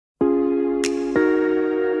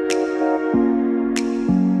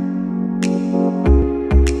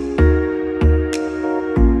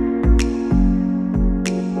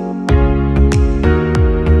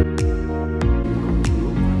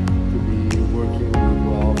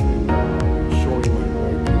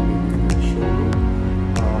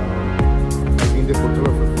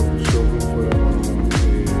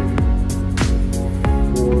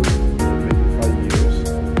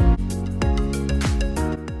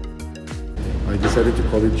I decided to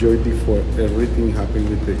call it Joy before everything happened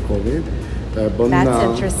with the COVID. But that's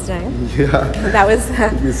now, interesting. Yeah, that was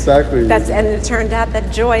exactly. And it turned out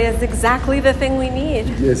that joy is exactly the thing we need.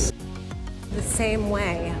 Yes. The same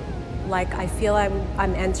way, like I feel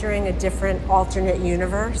I'm entering a different alternate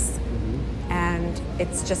universe, and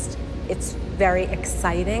it's very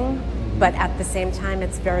exciting, but at the same time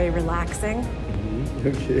it's very relaxing.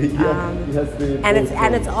 Okay. Yeah. And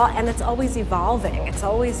it's always evolving. It's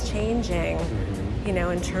always changing. You know,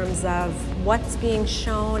 in terms of what's being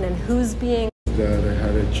shown and who's being. That I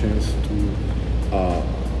had a chance to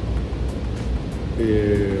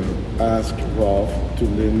ask RALPH to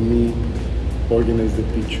let me organize the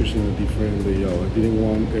pictures in a different layout. I didn't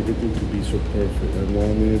want everything to be so perfect. I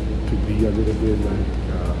wanted to be a little bit like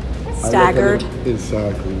staggered.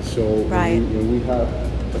 Exactly. So right. when we have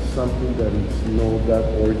something that is not that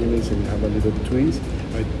organized and have a little twist,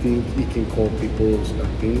 I think it can call people's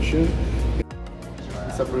attention.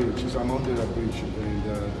 It's a bridge. So I'm under a bridge. In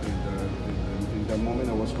the moment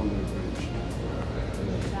I was on the bridge.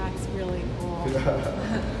 That's really cool. If I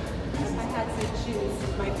had to choose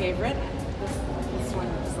my favorite, this one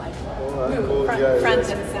was like cool. front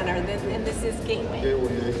and center. And this is Gateway.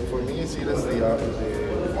 Gateway. For me, it's the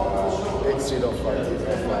exit of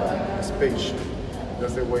a spaceship.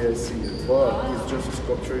 That's the way I see it. But it's just a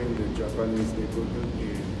sculpture in the Japanese neighborhood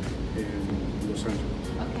in Los Angeles.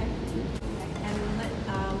 Okay. And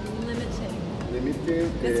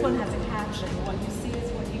limiting. This one has a caption. What you see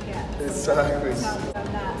is what you get. Exactly. So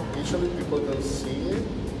usually people don't see it,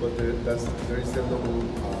 but there is the logo,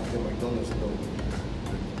 the McDonald's logo.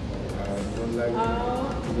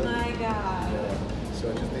 My God. Yeah. So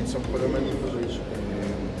I just did some color manipulation.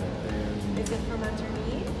 Is it from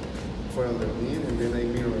underneath? For underneath, and then I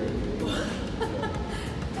mirror it.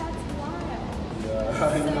 That's wild. Yeah,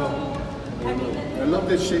 I know. I love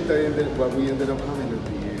the shape that we ended up having at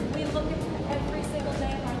the end. We look at it every single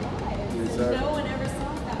day of our lives. Exactly.